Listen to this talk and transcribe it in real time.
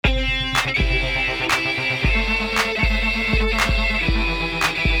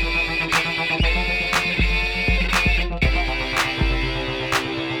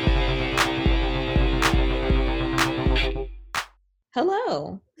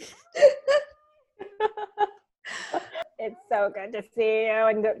It's so good to see you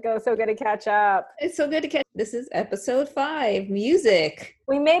and go so good to catch up. It's so good to catch. This is episode 5, music.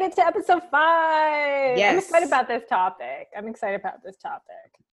 We made it to episode 5. Yes. I'm excited about this topic.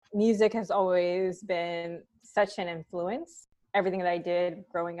 Music has always been such an influence. Everything that I did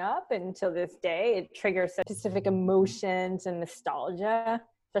growing up until this day, it triggers specific emotions and nostalgia,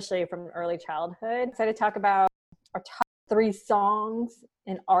 especially from early childhood. So to talk about our top 3 songs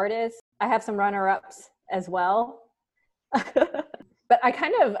and artists. I have some runner-ups as well. But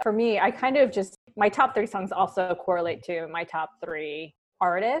my top 3 songs also correlate to my top 3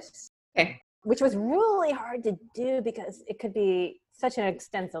 artists. Okay. Which was really hard to do because it could be such an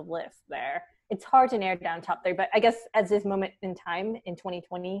extensive list there. It's hard to narrow down top 3, but I guess at this moment in time in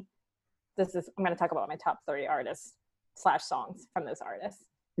 2020, I'm going to talk about my top 3 artists / songs from those artists.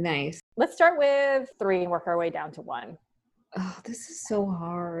 Nice. Let's start with 3 and work our way down to 1. Oh, this is so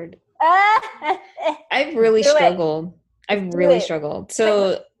hard. I've really struggled.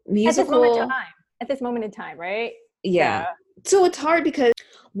 So musical. At this moment in time, right? Yeah. So it's hard because,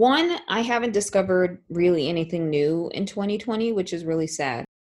 one, I haven't discovered really anything new in 2020, which is really sad.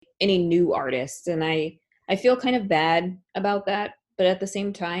 Any new artists. And I feel kind of bad about that. But at the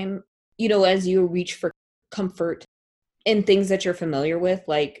same time, as you reach for comfort in things that you're familiar with,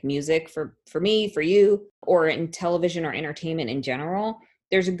 like music for me, for you, or in television or entertainment in general,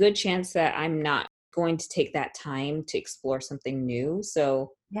 there's a good chance that I'm not going to take that time to explore something new.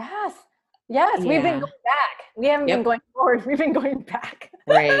 So yes, we've been going back. We haven't been going forward. We've been going back.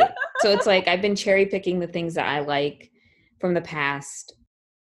 Right. So it's like I've been cherry picking the things that I like from the past.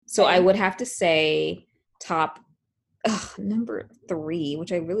 So I would have to say top number 3,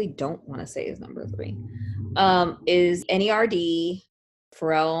 which I really don't want to say is number 3, is NERD,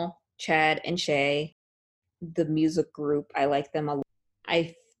 Pharrell, Chad, and Shay, the music group. I like them a lot.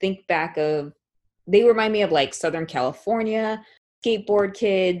 I think back they remind me of like Southern California, skateboard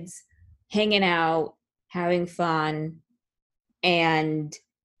kids, hanging out, having fun. And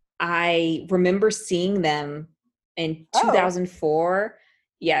I remember seeing them in 2004.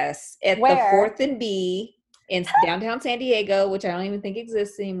 Yes. At the 4th and B in downtown San Diego, which I don't even think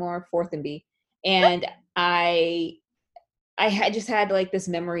exists anymore, 4th and B. And I had just had like this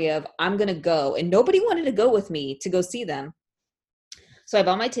memory of I'm going to go, and nobody wanted to go with me to go see them. So I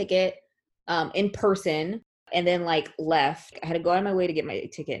bought my ticket in person and then like left. I had to go out of my way to get my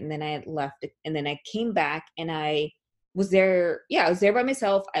ticket, and then I had left, and then I came back and I was there. Yeah, I was there by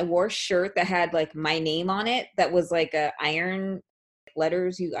myself. I wore a shirt that had like my name on it. That was like a iron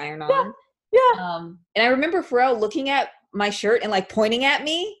letters you iron on. Yeah. And I remember Pharrell looking at my shirt and like pointing at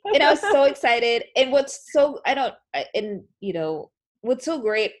me, and I was so excited. And what's so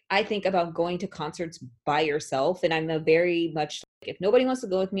great, I think, about going to concerts by yourself, and I'm a very much like, if nobody wants to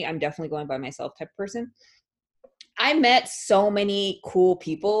go with me, I'm definitely going by myself type person. I met so many cool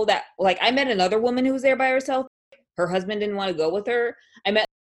people that, like, I met another woman who was there by herself. Her husband didn't want to go with her. I met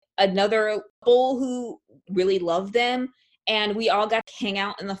another couple who really loved them, and we all got to hang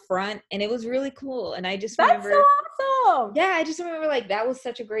out in the front, and it was really cool. And I just remember, that's so awesome. Yeah, I just remember like that was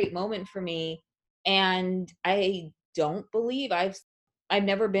such a great moment for me. And I don't believe I've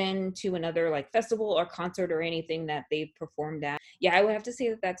never been to another like festival or concert or anything that they've performed at. Yeah, I would have to say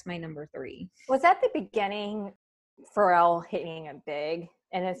that that's my number 3. Was that the beginning Pharrell hitting it big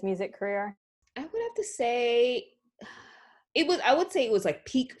in his music career? I would have to say I would say it was like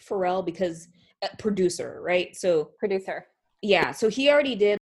peak Pharrell because producer, right? So producer. Yeah, so he already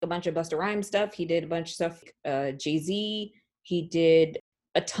did a bunch of Busta Rhymes stuff. He did a bunch of stuff, Jay-Z. He did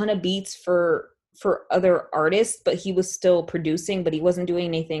a ton of beats for other artists, but he was still producing, but he wasn't doing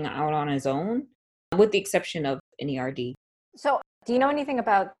anything out on his own, with the exception of NERD. So do you know anything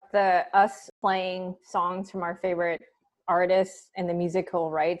about us playing songs from our favorite artists and the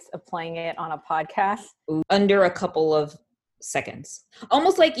musical rights of playing it on a podcast? Under a couple of seconds.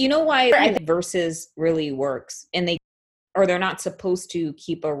 Almost like, why Versus really works, and they're not supposed to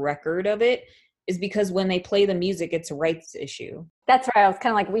keep a record of it, is because when they play the music, it's a rights issue. That's right. I was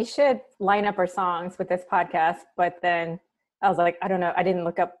kind of like, we should line up our songs with this podcast. But then I was like, I don't know. I didn't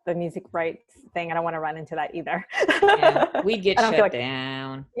look up the music rights thing. I don't want to run into that either. Yeah, we'd get shut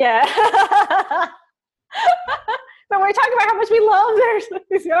down. Yeah. But we're talking about how much we love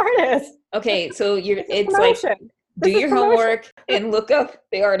these artists. Okay, so it's like, do your homework and look up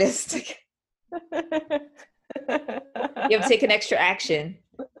the artist. You have to take an extra action.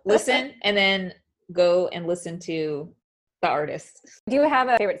 Listen, and then go and listen to the artist. Do you have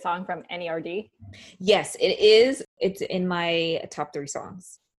a favorite song from NERD? Yes, it is. It's in my top 3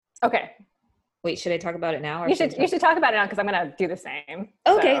 songs. Okay. Wait, should I talk about it now? Or you should talk about it now because I'm going to do the same.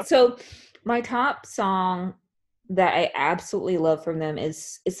 Okay, so my top song that I absolutely love from them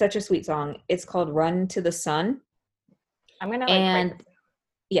is such a sweet song. It's called Run to the Sun. I'm gonna like write And this.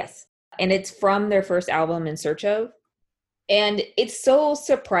 yes, and it's from their first album, In Search of. And it's so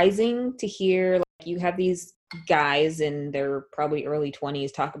surprising to hear, like, you have these guys in their probably early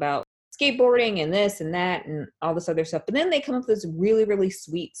 20s talk about skateboarding and this and that and all this other stuff. But then they come up with this really, really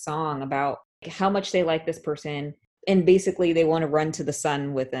sweet song about how much they like this person. And basically they want to run to the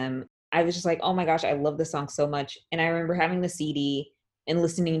sun with them. I was just like, oh my gosh, I love this song so much. And I remember having the CD and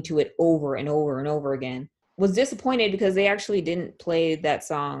listening to it over and over and over again. Was disappointed because they actually didn't play that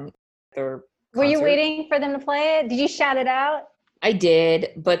song at their Were you concert. waiting for them to play it? Did you shout it out? I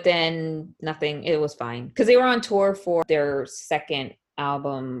did, but then nothing. It was fine because they were on tour for their second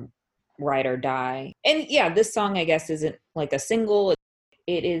album, Ride or Die. And yeah, this song, I guess, isn't like a single.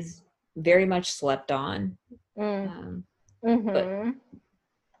 It is very much slept on. Mm-hmm.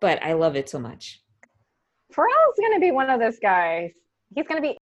 But I love it so much. Pharrell's going to be one of those guys. He's going to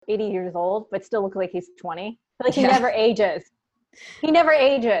be 80 years old, but still look like he's 20. Like he never ages. He never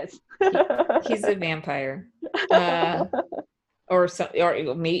ages. He's a vampire. Or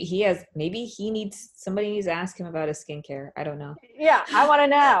maybe he needs somebody needs to ask him about his skincare. I don't know. Yeah, I want to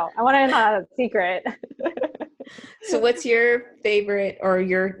know. I want to know the secret. So what's your favorite or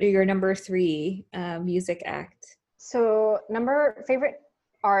your number 3 music act? So favorite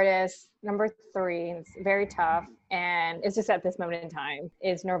artist, number 3, it's very tough, and it's just at this moment in time,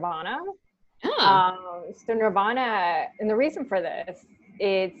 is Nirvana. So Nirvana, and the reason for this,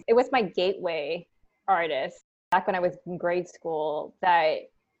 it was my gateway artist back when I was in grade school. That,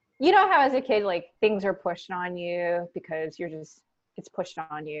 you know how as a kid, like, things are pushed on you because it's pushed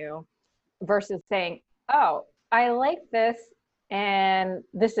on you, versus saying, oh, I like this, and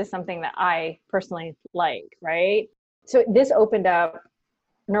this is something that I personally like, right? So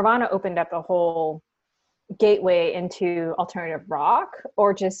Nirvana opened up a whole gateway into alternative rock,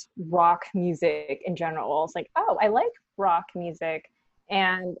 or just rock music in general. It's like, oh, I like rock music,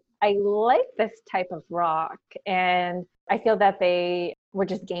 and I like this type of rock. And I feel that they were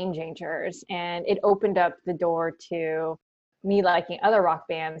just game changers, and it opened up the door to me liking other rock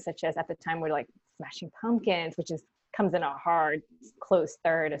bands, such as at the time were like Smashing Pumpkins, which comes in a hard close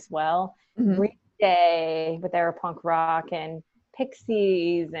third as well. Mm-hmm. Green Day with their punk rock, and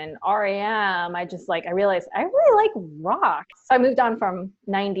Pixies and REM. I realized I really like rock. So I moved on from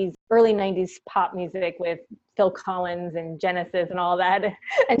early 90s pop music with Phil Collins and Genesis and all that,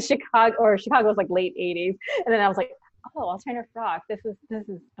 and Chicago was like late 80s. And then I was like, oh, alternative rock. This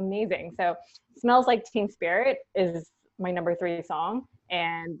is amazing. So Smells Like Teen Spirit is my number 3 song,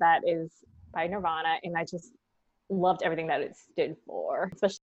 and that is by Nirvana. And I just loved everything that it stood for,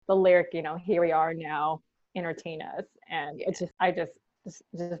 especially the lyric, here we are now, entertain us. And it just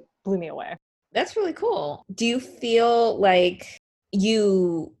blew me away. That's really cool. Do you feel like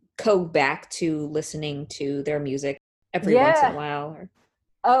you go back to listening to their music every once in a while? Or?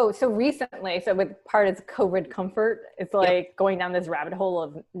 Oh, so recently, with part of COVID comfort, it's like going down this rabbit hole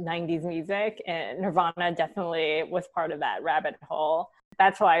of 90s music, and Nirvana definitely was part of that rabbit hole.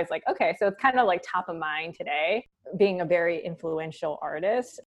 That's why I was like, okay, so it's kind of like top of mind today, being a very influential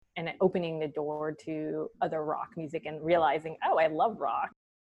artist and opening the door to other rock music and realizing, oh, I love rock.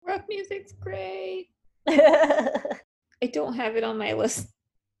 Rock music's great. I don't have it on my list.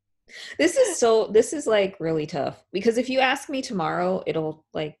 This is like really tough, because if you ask me tomorrow, it'll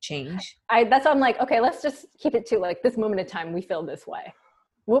like change. That's why I'm like, okay, let's just keep it to like this moment in time. We feel this way.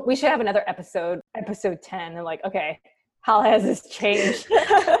 We should have another episode 10, and like, okay, how has this changed?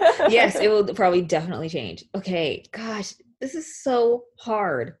 Yes, it will probably definitely change. Okay, gosh, this is so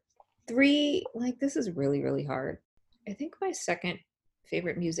hard. 3, like, this is really, really hard. I think my second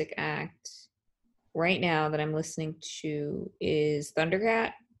favorite music act right now that I'm listening to is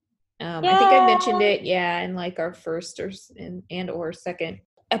Thundercat. I think I mentioned it, in like our first or second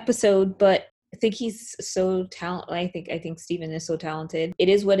episode, but I think he's so talented. I think Steven is so talented. It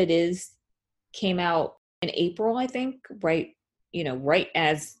Is What It Is came out in April, I think, right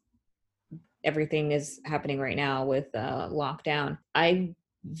as everything is happening right now with lockdown. I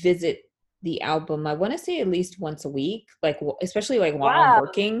visit the album, I want to say at least once a week, like especially like while I'm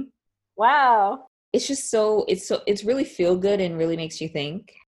working. Wow. It's just it's really feel good and really makes you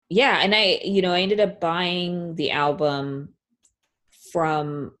think. Yeah, and I ended up buying the album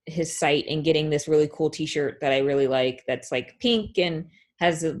from his site and getting this really cool t-shirt that I really like, that's like pink and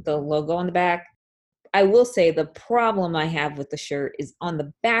has the logo on the back. I will say the problem I have with the shirt is on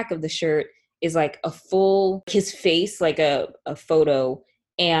the back of the shirt is like his face, like a photo,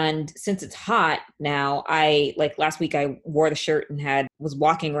 And since it's hot now, last week I wore the shirt and was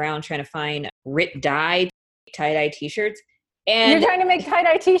walking around trying to find Rit dye tie-dye t-shirts. And you're trying to make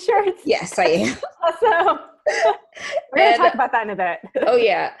tie-dye t-shirts? Yes, I am. Awesome. We're going to talk about that in a bit. Oh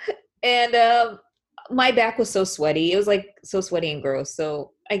yeah. And my back was so sweaty. It was like so sweaty and gross.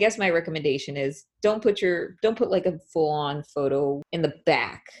 So I guess my recommendation is don't put like a full-on photo in the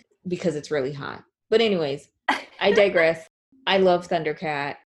back because it's really hot. But anyways, I digress. I love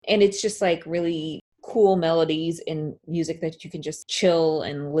Thundercat, and it's just like really cool melodies and music that you can just chill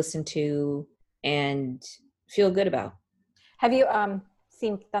and listen to and feel good about. Have you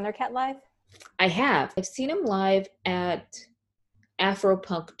seen Thundercat live? I have. I've seen him live at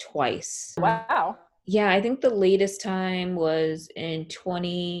Afropunk twice. Wow. Yeah, I think the latest time was in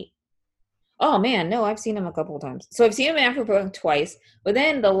Oh man, no, I've seen him a couple of times. So I've seen him in Afropunk twice, but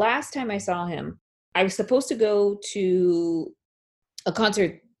then the last time I saw him, I was supposed to go to a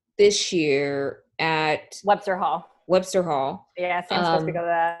concert this year at Webster Hall. Yeah, Sam's supposed to go to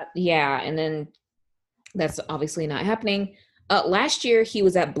that. Yeah, and then that's obviously not happening. Last year he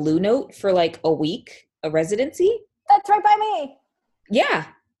was at Blue Note for like a week, a residency. That's right by me. Yeah,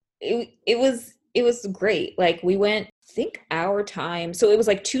 it was great. Like we went, I think our time. So it was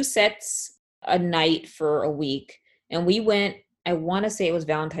like 2 sets a night for a week, and we went. I want to say it was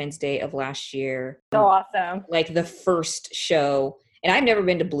Valentine's Day of last year. So awesome. Like the first show. And I've never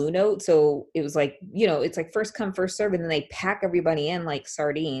been to Blue Note. So it was like, it's like first come, first serve. And then they pack everybody in like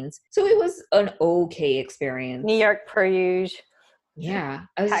sardines. So it was an okay experience. New York per usual. Yeah.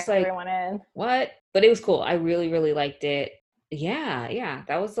 I was pack just like, everyone in. What? But it was cool. I really, really liked it. Yeah.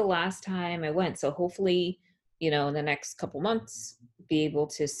 That was the last time I went. So hopefully, in the next couple months, be able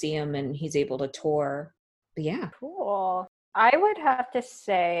to see him and he's able to tour. But yeah. Cool. I would have to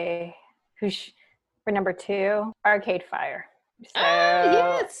say, for number 2, Arcade Fire. So,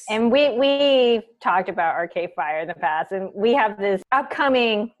 yes. And we talked about Arcade Fire in the past, and we have this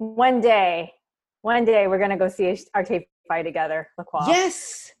upcoming one day we're going to go see Arcade Fire together.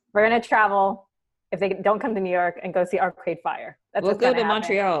 Yes. We're going to travel, if they don't come to New York, and go see Arcade Fire. We'll go to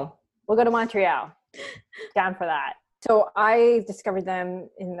Montreal. We'll go to Montreal. Down for that. So I discovered them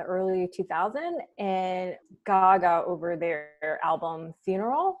in the early 2000s and Gaga over their album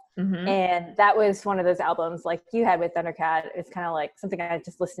Funeral. Mm-hmm. And that was one of those albums like you had with Thundercat. It's kind of like something I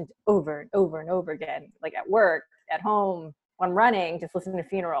just listened to over and over and over again, like at work, at home, when running, just listen to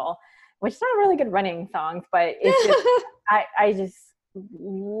Funeral, which is not a really good running song, but it's just, I just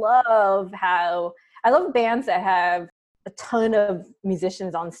love I love bands that have a ton of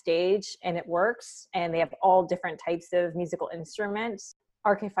musicians on stage and it works, and they have all different types of musical instruments.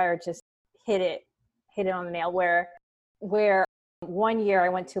 Arcade Fire just hit it on the nail, where one year I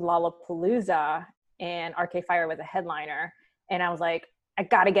went to Lollapalooza and Arcade Fire was a headliner, and I was like, I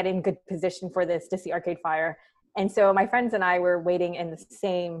gotta get in good position for this to see Arcade Fire. And so my friends and I were waiting in the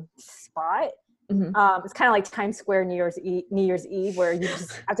same spot. Mm-hmm. It's kind of like Times Square New Year's Eve where you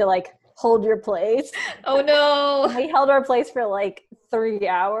just have to like hold your place. Oh no. We held our place for like 3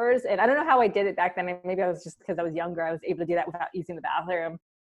 hours, and I don't know how I did it back then. Maybe I was just because I was younger, I was able to do that without using the bathroom.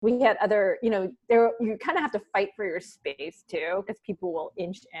 We had other, you kind of have to fight for your space too, because people will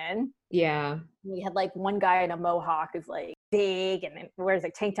inch in. Yeah. We had like one guy in a mohawk who's like big and wears a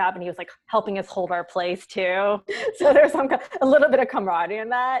tank top, and he was like helping us hold our place too. So there's a little bit of camaraderie in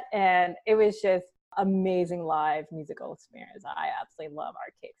that, and it was just amazing live musical experience. I absolutely love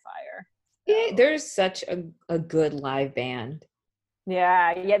Arcade Fire. So. Yeah, there's such a good live band.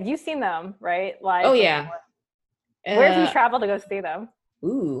 Yeah. You've seen them, right? Live. Oh yeah. Where have you traveled to go see them?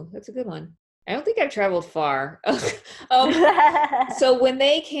 Ooh, that's a good one. I don't think I've traveled far. So when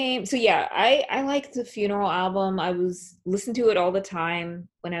they came, I liked the Funeral album. I was listening to it all the time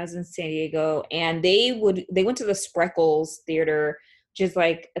when I was in San Diego, and they went to the Spreckles Theater, which is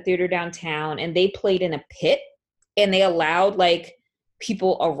like a theater downtown, and they played in a pit, and they allowed like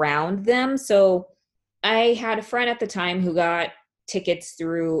people around them. So I had a friend at the time who got tickets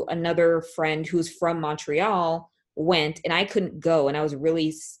through another friend who's from Montreal, went, and I couldn't go. And I was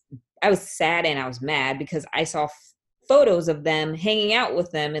sad and I was mad because I saw photos of them hanging out with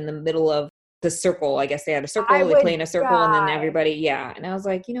them in the middle of the circle. I guess they had a circle, they play in a circle, and then everybody, yeah. And I was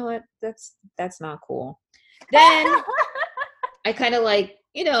like, you know what? That's not cool. Then I kind of like,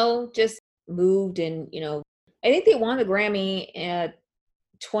 just moved, and, I think they won the Grammy at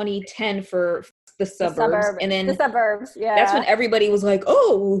 2010 for the suburbs. And then the suburbs, yeah. That's when everybody was like,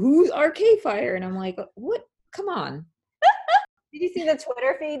 oh, who's Arcade Fire? And I'm like, what? Come on. Did you see the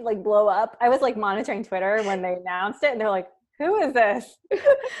Twitter feed like blow up? I was like monitoring Twitter when they announced it, and they're like, who is this?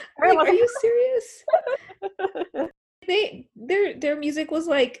 Like, are you serious? their music was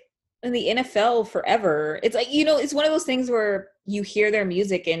like in the NFL forever. It's like, it's one of those things where you hear their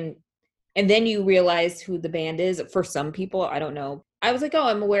music and then you realize who the band is. For some people, I don't know. I was like, oh,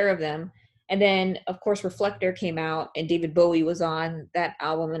 I'm aware of them. And then, of course, Reflector came out and David Bowie was on that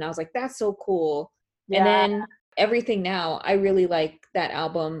album. And I was like, that's so cool. Yeah. And then Everything Now, I really like that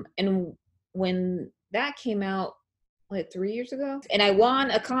album. And when that came out, 3 years ago? And I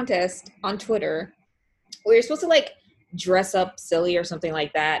won a contest on Twitter where you're supposed to like dress up silly or something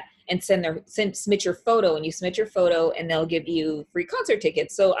like that and submit your photo, and you submit your photo and they'll give you free concert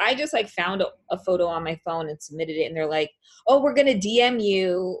tickets. So I just like found a photo on my phone and submitted it, and they're like, oh, we're gonna DM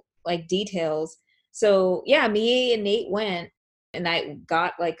you like details. So yeah, me and Nate went, and I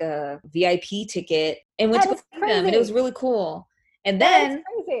got like a VIP ticket and went to go see them, and it was really cool. And then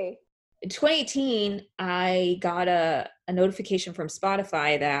crazy. In 2018, I got a notification from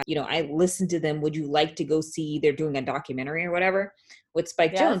Spotify that, I listened to them. Would you like to go see, they're doing a documentary or whatever with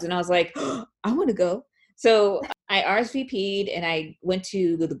Spike Jonze? And I was like, oh, I want to go. So I RSVP'd and I went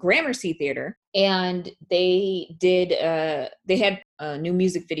to the Gramercy Theater, and they had new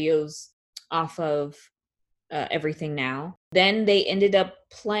music videos off of Everything Now. Then they ended up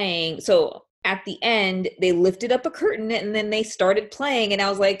playing. So at the end, they lifted up a curtain and then they started playing. And I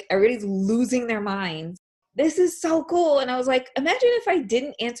was like, everybody's losing their minds. This is so cool. And I was like, imagine if I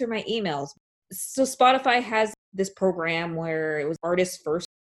didn't answer my emails. So Spotify has this program where it was artists first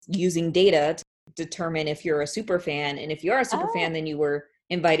using data to determine if you're a super fan. And if you're a super fan, then you were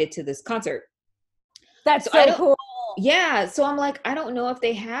invited to this concert. That's so cool. Yeah. So I'm like, I don't know if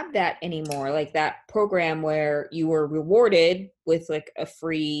they have that anymore. Like that program where you were rewarded with like a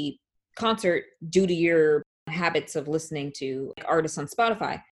free concert due to your habits of listening to artists on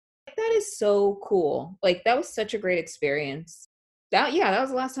Spotify. That is so cool. Like that was such a great experience. That was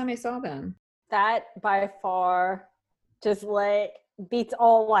the last time I saw them. That by far just like beats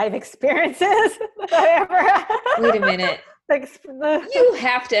all live experiences that I ever had. Wait a minute. You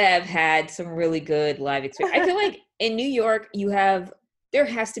have to have had some really good live experience. I feel like in New York, there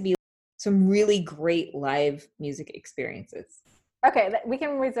has to be some really great live music experiences. Okay, we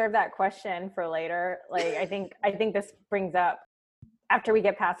can reserve that question for later. Like, I think this brings up, after we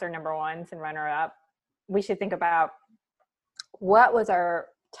get past our number ones and runner up, we should think about what was our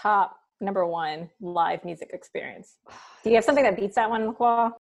top number one live music experience. Do you have something that beats that one,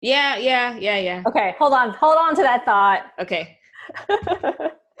 McClaw? Yeah. Okay, hold on to that thought. Okay.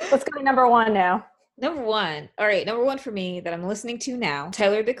 Let's go to number one now. Number one. All right, number one for me that I'm listening to now,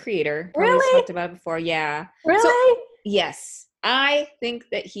 Tyler, the Creator. Really? We talked about it before. Yeah. Really? So, yes. I think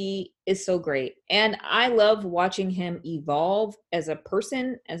that he is so great. And I love watching him evolve as a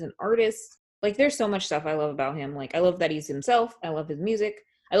person, as an artist. Like, there's so much stuff I love about him. Like, I love that he's himself. I love his music.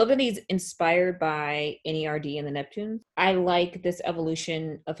 I love that he's inspired by NERD and the Neptunes. I like this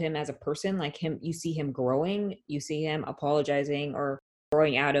evolution of him as a person. Like him, you see him growing. You see him apologizing or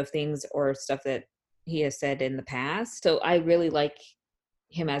growing out of things or stuff that he has said in the past. So I really like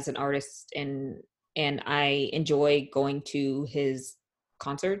him as an artist, and I enjoy going to his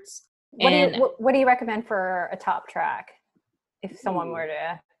concerts. What do you recommend for a top track if someone were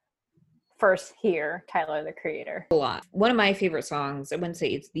to first hear Tyler, the Creator? A lot. One of my favorite songs, I wouldn't say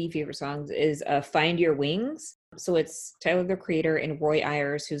it's the favorite songs, is Find Your Wings. So it's Tyler, the Creator, and Roy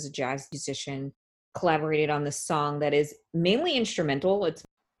Ayers, who's a jazz musician, collaborated on this song that is mainly instrumental. It's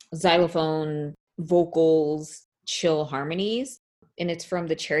xylophone, vocals, chill harmonies, and it's from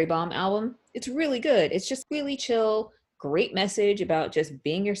the Cherry Bomb album. It's really good. It's just really chill, great message about just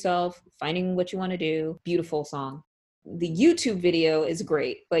being yourself, finding what you want to do. Beautiful song. The YouTube video is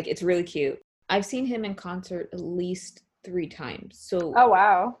great. Like, it's really cute. I've seen him in concert at least 3 times. So, oh,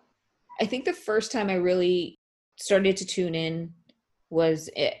 wow. I think the first time I really started to tune in was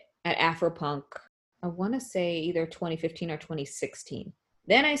at Afropunk. I want to say either 2015 or 2016.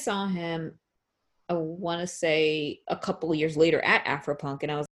 Then I saw him, I want to say a couple of years later at Afropunk,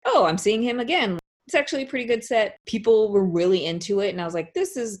 and I was like, oh, I'm seeing him again. It's actually a pretty good set. People were really into it, and I was like,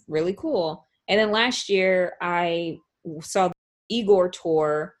 this is really cool. And then last year, I saw the Igor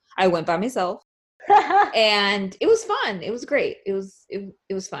tour. I went by myself, and it was fun. It was great. It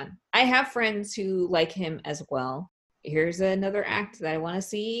was fun. I have friends who like him as well. Here's another act that I want to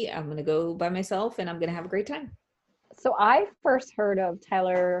see. I'm going to go by myself, and I'm going to have a great time. So I first heard of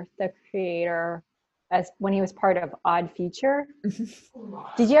Tyler, the Creator, as when he was part of Odd Future.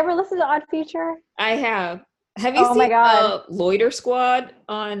 Did you ever listen to Odd Future? I have. Have you seen Loiter Squad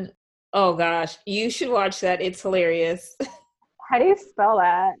on? Oh gosh, you should watch that. It's hilarious. How do you spell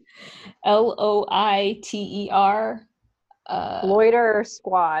that? Loiter. Loiter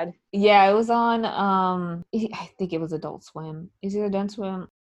Squad. Yeah, it was on I think it was Adult Swim. Is it Adult Swim?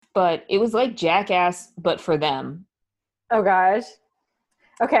 But it was like Jackass, but for them. Oh gosh.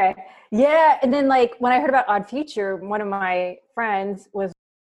 Okay. Yeah. And then like when I heard about Odd Future, one of my friends was,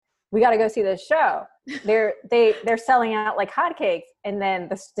 we got to go see this show. They're selling out like hotcakes. And then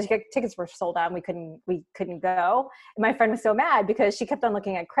the tickets were sold out and we couldn't go. And my friend was so mad because she kept on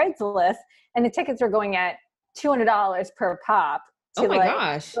looking at Craigslist and the tickets were going at $200 per pop to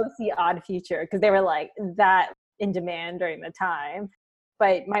gosh. go see Odd Future because they were like that in demand during the time.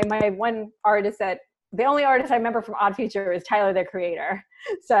 But my one artist the only artist I remember from Odd Future is Tyler, the Creator.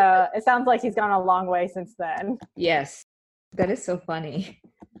 So it sounds like he's gone a long way since then. Yes. That is so funny.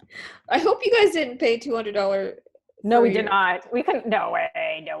 I hope you guys didn't pay $200. No, we did not. We couldn't. No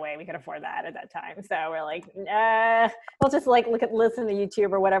way. We could afford that at that time. So we're like, we'll just like listen to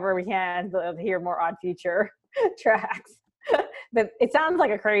YouTube or whatever we can to hear more Odd Future tracks. But it sounds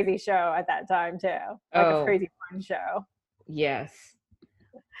like a crazy show at that time too. Like a crazy fun show. Yes.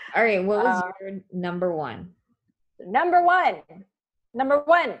 All right. What was your number one? Number one.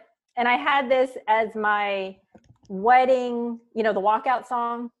 And I had this as my wedding, the walkout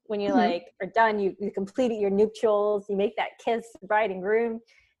song. When you like are done, you completed your nuptials, you make that kiss bride and groom,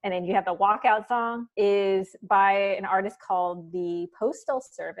 and then you have the walkout song is by an artist called the Postal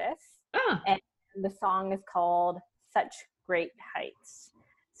Service. And the song is called Such Great Heights.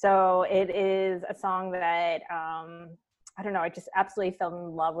 So it is a song that I don't know, I just absolutely fell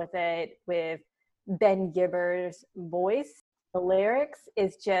in love with it, with Ben Gibbard's voice. The lyrics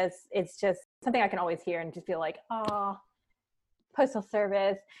is it's just something I can always hear and just feel like, oh, Postal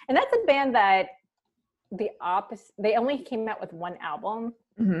Service. And that's a band that they only came out with one album.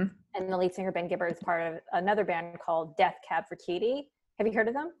 And the lead singer Ben Gibbard is part of another band called Death Cab for Cutie. Have you heard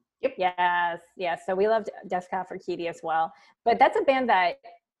of them? Yep. Yes. So we loved Death Cab for Cutie as well. But that's a band that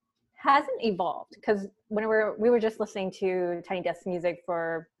hasn't evolved, because when we were just listening to Tiny Desk music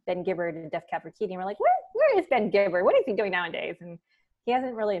for Ben Gibbard and Death Cab for Cutie, and we're like, where is Ben Gibbard? What is he doing nowadays? And he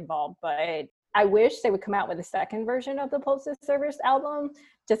hasn't really evolved. But I wish they would come out with a second version of the Postal Service album,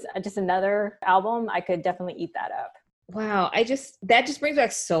 just another album. I could definitely eat that up. Wow, that just brings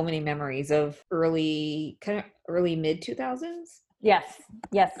back so many memories of early mid 2000s. Yes.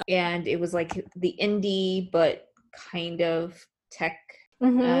 And it was like the indie but kind of tech.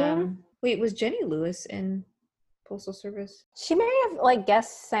 Wait, was Jenny Lewis in Postal Service? She may have like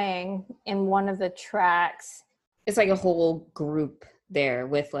guest sang in one of the tracks. It's like a whole group there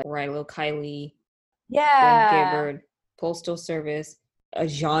with like Rilo Kiley, Ben Gibbard, Postal Service, a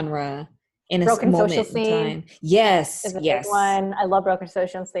genre in a Broken moment Social in Scene. time. Yes, is a big one. I love Broken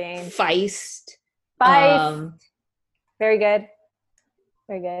Social Scene. Feist. Very good.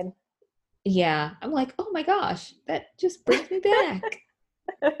 Yeah, I'm like, oh my gosh, that just brings me back.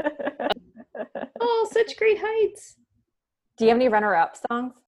 Oh, Such Great Heights. Do you have any runner-up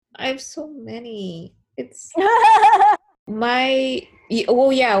songs? I have so many. It's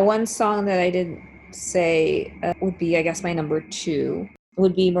one song that I didn't say would be, I guess, my number 2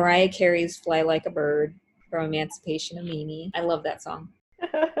 would be Mariah Carey's Fly Like a Bird from Emancipation of Mimi. I love that song.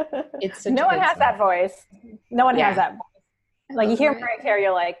 It's such no one has that voice. No one has that voice. Like you hear Mariah Carey,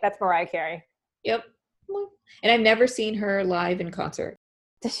 you're like, that's Mariah Carey. Yep. And I've never seen her live in concert.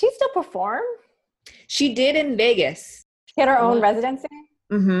 Does she still perform? She did in Vegas. She had her own residency?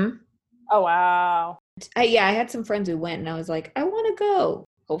 Mm-hmm. Oh, wow. I had some friends who went and I was like, I want to go.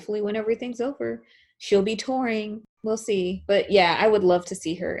 Hopefully when everything's over, she'll be touring. We'll see. But yeah, I would love to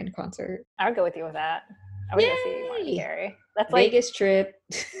see her in concert. I would go with you with that. I would go see Mariah Carey. That's like Vegas trip.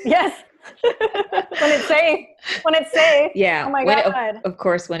 Yes. When it's safe. Yeah. Oh my God. Of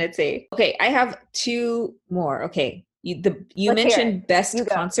course, when it's safe. Okay, I have 2 more. Okay. You mentioned best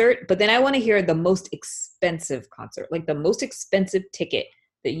concert, but then I want to hear the most expensive concert, like the most expensive ticket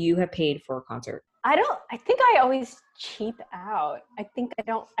that you have paid for a concert. I think I always cheap out. I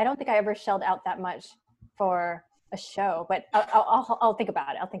don't think I ever shelled out that much for a show, but I'll think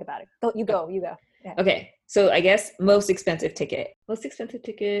about it. You go. Yeah. Okay. So I guess most expensive ticket.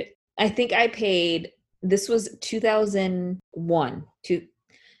 I think I paid, this was 2001.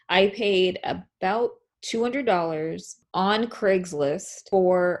 I paid about $200 on Craigslist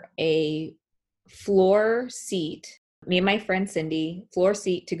for a floor seat. Me and my friend Cindy, floor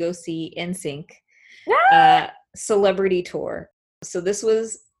seat to go see NSYNC celebrity tour. So this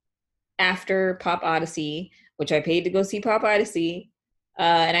was after Pop Odyssey, which I paid to go see Pop Odyssey.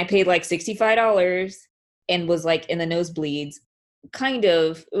 And I paid like $65 and was like in the nosebleeds. Kind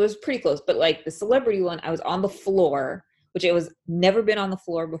of, it was pretty close, but like the celebrity one, I was on the floor, which I was never been on the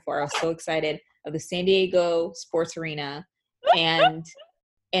floor before. I was so excited, of the San Diego Sports Arena. and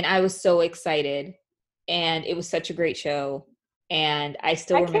I was so excited, and it was such a great show, and I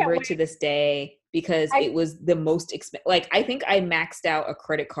still I can't remember it wait. to this day because it was the most like I think I maxed out a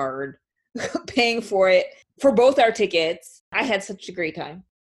credit card paying for it for both our tickets. I had such a great time.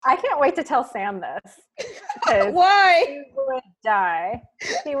 I can't wait to tell Sam this. Because Why? he would die.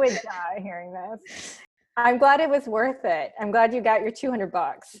 He would die hearing this. I'm glad it was worth it. I'm glad you got your $200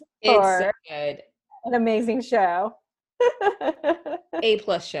 It's for so good. an amazing show.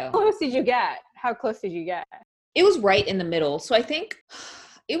 A+ show. How close did you get? How close did you get? It was right in the middle. So I think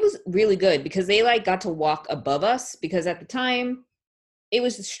it was really good because they like got to walk above us, because at the time it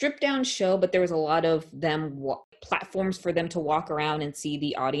was a stripped down show, but there was a lot of them platforms for them to walk around and see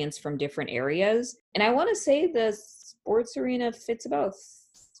the audience from different areas. And I want to say the sports arena fits about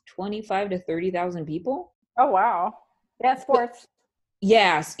 25 to 30,000 people. Oh, wow. Yeah, sports.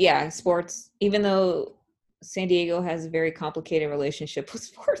 Yes, yeah, sports. Even though San Diego has a very complicated relationship with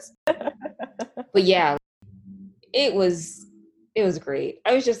sports. But yeah, it was great.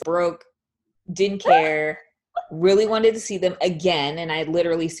 I was just broke, didn't care, really wanted to see them again, and I'd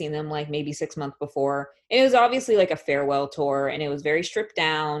literally seen them like maybe 6 months before. And it was obviously like a farewell tour, and it was very stripped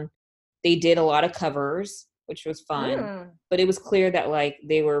down. They did a lot of covers, which was fun. But it was clear that like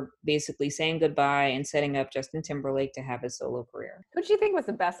they were basically saying goodbye and setting up Justin Timberlake to have his solo career. Who do you think was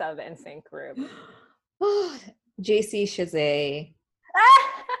the best out of the NSYNC group? JC Chazé.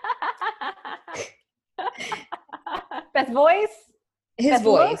 Best voice? His Best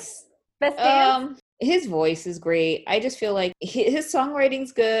voice. Look? Best dance? His voice is great. I just feel like his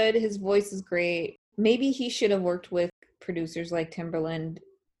songwriting's good. His voice is great. Maybe he should have worked with producers like Timberland,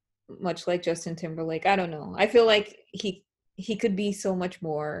 much like Justin Timberlake. I don't know. I feel like he could be so much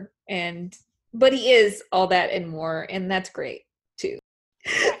more, but he is all that and more, and that's great too.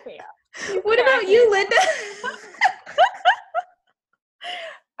 What about you, Linda?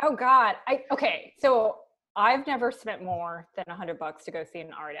 Oh God. Okay. So I've never spent more than $100 to go see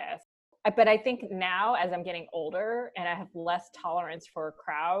an artist. But I think now, as I'm getting older and I have less tolerance for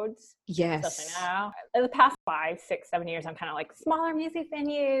crowds, yes, especially now, in the past 5, 6, 7 years, I'm kind of like smaller music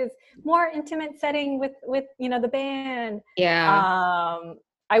venues, more intimate setting with the band. Yeah.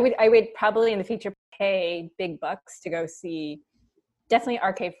 I would probably in the future pay big bucks to go see definitely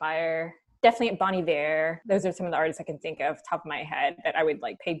Arcade Fire, definitely Bon Iver. Those are some of the artists I can think of top of my head that I would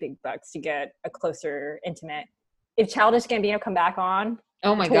like pay big bucks to get a closer, intimate. If Childish Gambino come back on,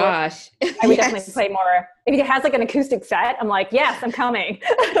 oh my gosh, I would definitely play more. If he has like an acoustic set, I'm like, yes, I'm coming.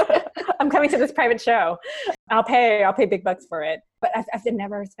 I'm coming to this private show. I'll pay big bucks for it. But I've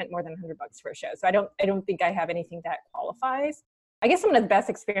never spent more than $100 for a show, so I don't think I have anything that qualifies. I guess some of the best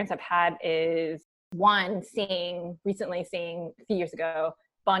experience I've had is recently seeing a few years ago,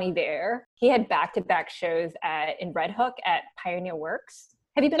 Bon Iver. He had back-to-back shows in Red Hook at Pioneer Works.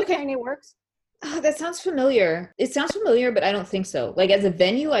 Have you been to Pioneer Works? Oh, that sounds familiar. It sounds familiar, but I don't think so. Like as a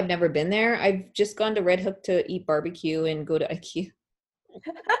venue, I've never been there. I've just gone to Red Hook to eat barbecue and go to IKEA.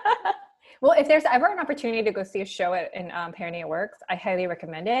 Well, if there's ever an opportunity to go see a show in Pioneer Works, I highly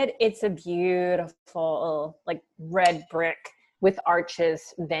recommend it. It's a beautiful, like red brick with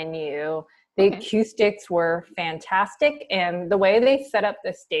arches venue. The acoustics were fantastic, and the way they set up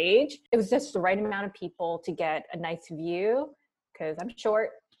the stage, it was just the right amount of people to get a nice view, because I'm short.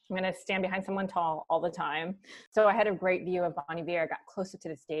 I'm going to stand behind someone tall all the time. So I had a great view of Bon Iver. I got closer to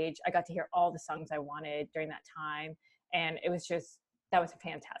the stage. I got to hear all the songs I wanted during that time. And it was that was a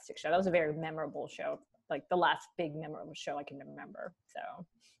fantastic show. That was a very memorable show, like the last big memorable show I can remember. So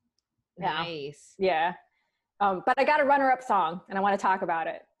yeah. Nice. Yeah. But I got a runner-up song, and I want to talk about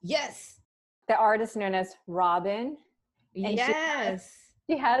it. Yes. The artist known as Robin. And yes.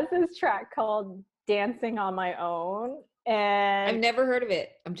 She has this track called Dancing on My Own. And I've never heard of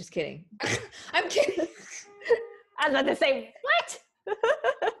it. I'm just kidding. I'm kidding. I was about to say, what?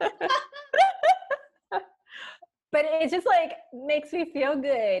 But it just like makes me feel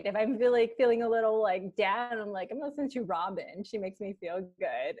good. If I'm feeling a little like down, I'm like, I'm listening to Robin. She makes me feel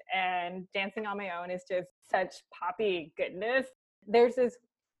good. And Dancing on My Own is just such poppy goodness. There's this,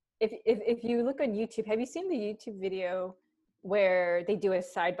 if you look on YouTube, have you seen the YouTube video where they do a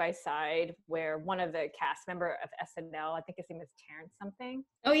side-by-side where one of the cast member of SNL, I think his name is Terrence something.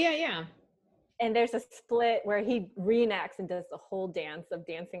 Oh, yeah. And there's a split where he reenacts and does the whole dance of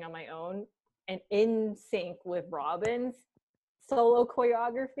Dancing on My Own and in sync with Robin's solo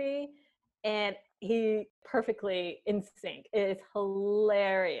choreography. And he perfectly in sync. It is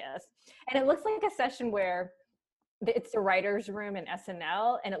hilarious. And it looks like a session where it's the writer's room in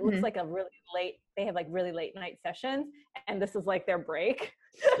SNL, and it looks like they have like really late night sessions, and this is like their break.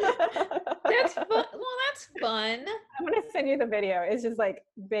 That's fun. Well, that's fun. I'm going to send you the video. It's just like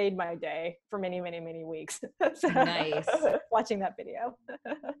made my day for many, many, many weeks. So, Nice. watching that video.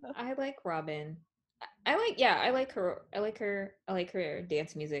 I like Robin. I like her. I like her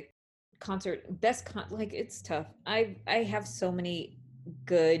dance music. Like it's tough. I have so many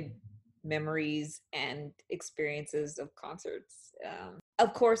good memories and experiences of concerts.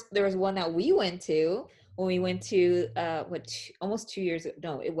 Of course, there was one that we went to when we went to almost 2 years ago.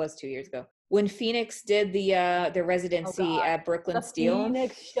 No, it was 2 years ago when Phoenix did the Oh residency God, at Brooklyn the Steel.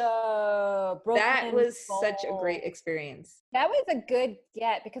 Phoenix show, That Brooklyn was such a great Bowl. experience. That was a good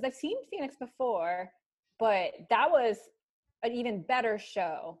get because I've seen Phoenix before, but that was an even better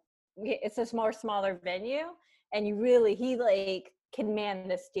show. It's a smaller venue, and he like can man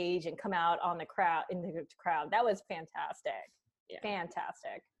the stage and come out on the crowd in the crowd. That was fantastic. Yeah.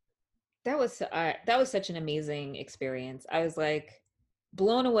 Fantastic. That was such an amazing experience. I was like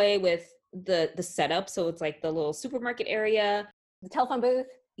blown away with the setup. So it's like the little supermarket area, The telephone booth.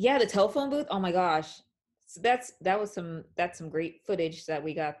 yeah, the telephone booth. Oh my gosh, so that's some great footage that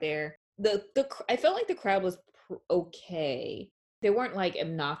we got there. I felt like the crowd was okay. They weren't like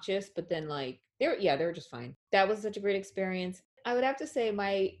obnoxious, but then like they were just fine. That was such a great experience. I would have to say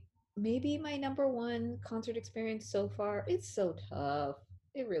maybe my number one concert experience so far. It's so tough.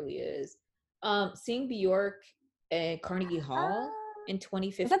 It really is. Seeing Bjork at Carnegie Hall in Was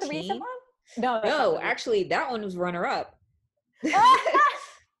that the recent 2015. one? No, that's not No, the recent. actually, that one was runner up.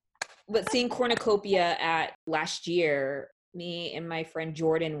 But seeing Cornucopia at last year, me and my friend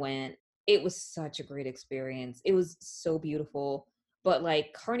Jordan went. It was such a great experience. It was so beautiful. But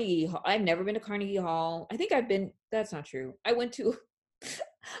like Carnegie Hall, I've never been to Carnegie Hall. I think I've been. That's not true. I went to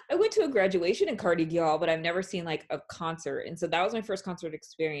I went to a graduation in Carnegie Hall, but I've never seen like a concert. And so that was my first concert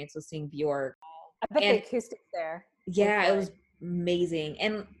experience, was seeing Bjork. I bet the And acoustics there yeah, it like, was amazing.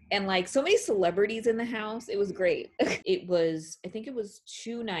 And like so many celebrities in the house. It was great. I think it was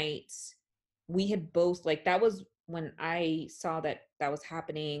 2 nights. We had both, like, that was when I saw that that was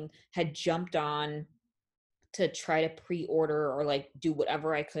happening, had jumped on to try to pre-order or like do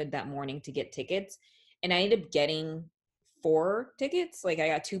whatever I could that morning to get tickets. And I ended up getting 4 tickets. Like I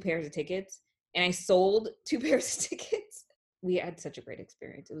got 2 pairs of tickets and I sold 2 pairs of tickets. We had such a great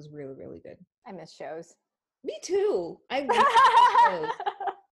experience. It was really, really good. I miss shows. Me too. I really miss shows.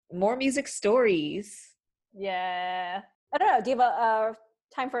 More music stories. Yeah. I don't know. Do you have a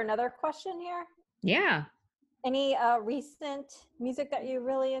time for another question here? Yeah. Any recent music that you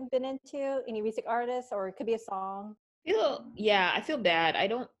really have been into? Any recent artists, or it could be a song? I feel bad.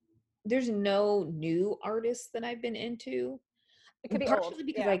 There's no new artists that I've been into. It could be old. Partially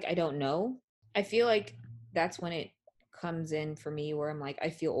because Yeah. like I don't know. I feel like that's when it comes in for me where I'm like, I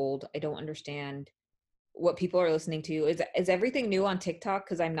feel old. I don't understand what people are listening to. Is everything new on TikTok?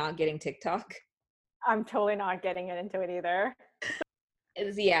 Because I'm not getting TikTok. I'm totally not getting into it either.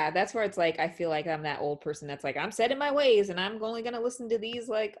 That's where it's like I feel like I'm that old person that's like, I'm set in my ways and I'm only gonna listen to these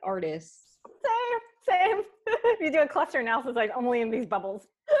like artists. Same. You do a cluster analysis, like only in these bubbles.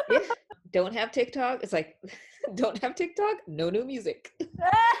 Yeah. Don't have TikTok. It's like, don't have TikTok, no new music.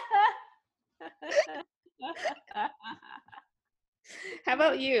 How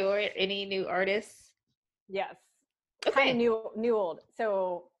about you? Or any new artists? Yes. Okay. Kind of new old.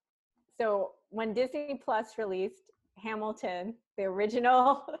 So when Disney Plus released Hamilton, the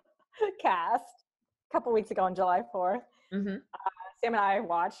original cast, a couple weeks ago on July 4th, Mm-hmm. Sam and I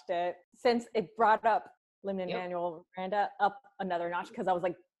watched it. Since it brought up Lin-Manuel Miranda up another notch, because I was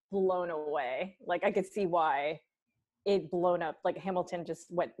like blown away. Like I could see why it blown up. Like Hamilton just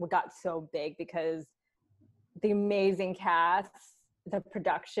what got so big, because the amazing cast, the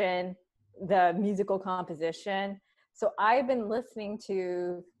production, the musical composition. So I've been listening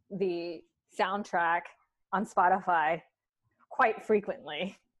to the soundtrack on Spotify quite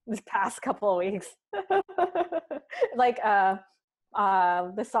frequently this past couple of weeks. Like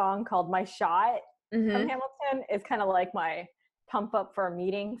the song called My Shot from Hamilton is kind of like my pump up for a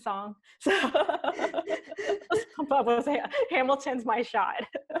meeting song. So let's pump up with Hamilton's My Shot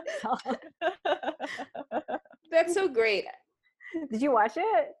song. That's so great. Did you watch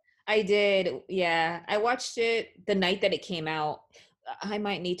it? I did. Yeah. I watched it the night that it came out. I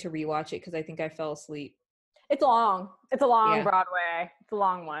might need to rewatch it because I think I fell asleep. It's long. It's a long Yeah. Broadway. It's a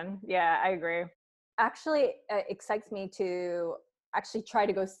long one. Yeah, I agree. Actually, it excites me to actually try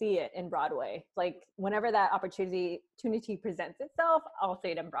to go see it in Broadway. Like whenever that opportunity presents itself, I'll see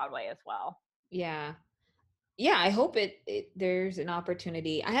it in Broadway as well. Yeah. Yeah, I hope there's an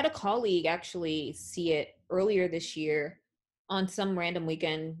opportunity. I had a colleague actually see it earlier this year on some random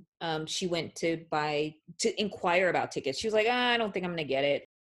weekend. She went to inquire about tickets. She was like, I don't think I'm gonna get it,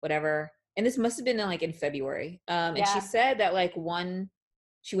 whatever. And this must have been like in February. And she Yeah. said that like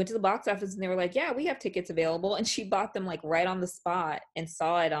she went to the box office and they were like, yeah, we have tickets available. And she bought them like right on the spot and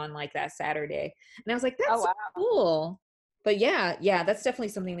saw it on like that Saturday. And I was like, Oh that's so wow. cool. But yeah, that's definitely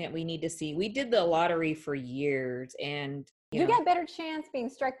something that we need to see. We did the lottery for years and You get better chance being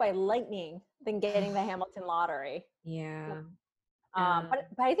struck by lightning than getting the Hamilton lottery. yeah. But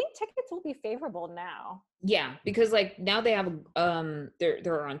I think tickets will be favorable now. Yeah, because like now they have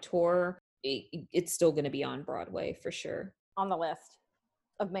they're on tour. It's still going to be on Broadway for sure. On the list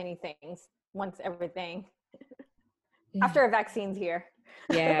of many things once everything Yeah. after a vaccine's here.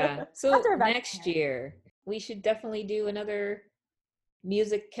 Yeah. So next vaccine. year we should definitely do another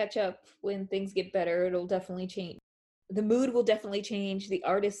music catch up when things get better. It'll definitely change. The mood will definitely change. The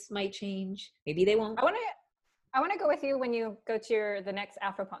artists might change. Maybe they won't. I want to go with you when you go to the next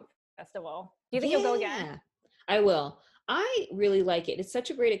Afropunk festival. Do you think you'll go again? Yeah, I will. I really like it. It's such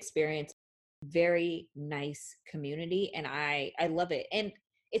a great experience. Very nice community, and I love it. And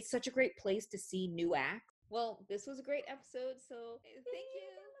it's such a great place to see new acts. Well, this was a great episode, so thank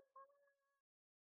you.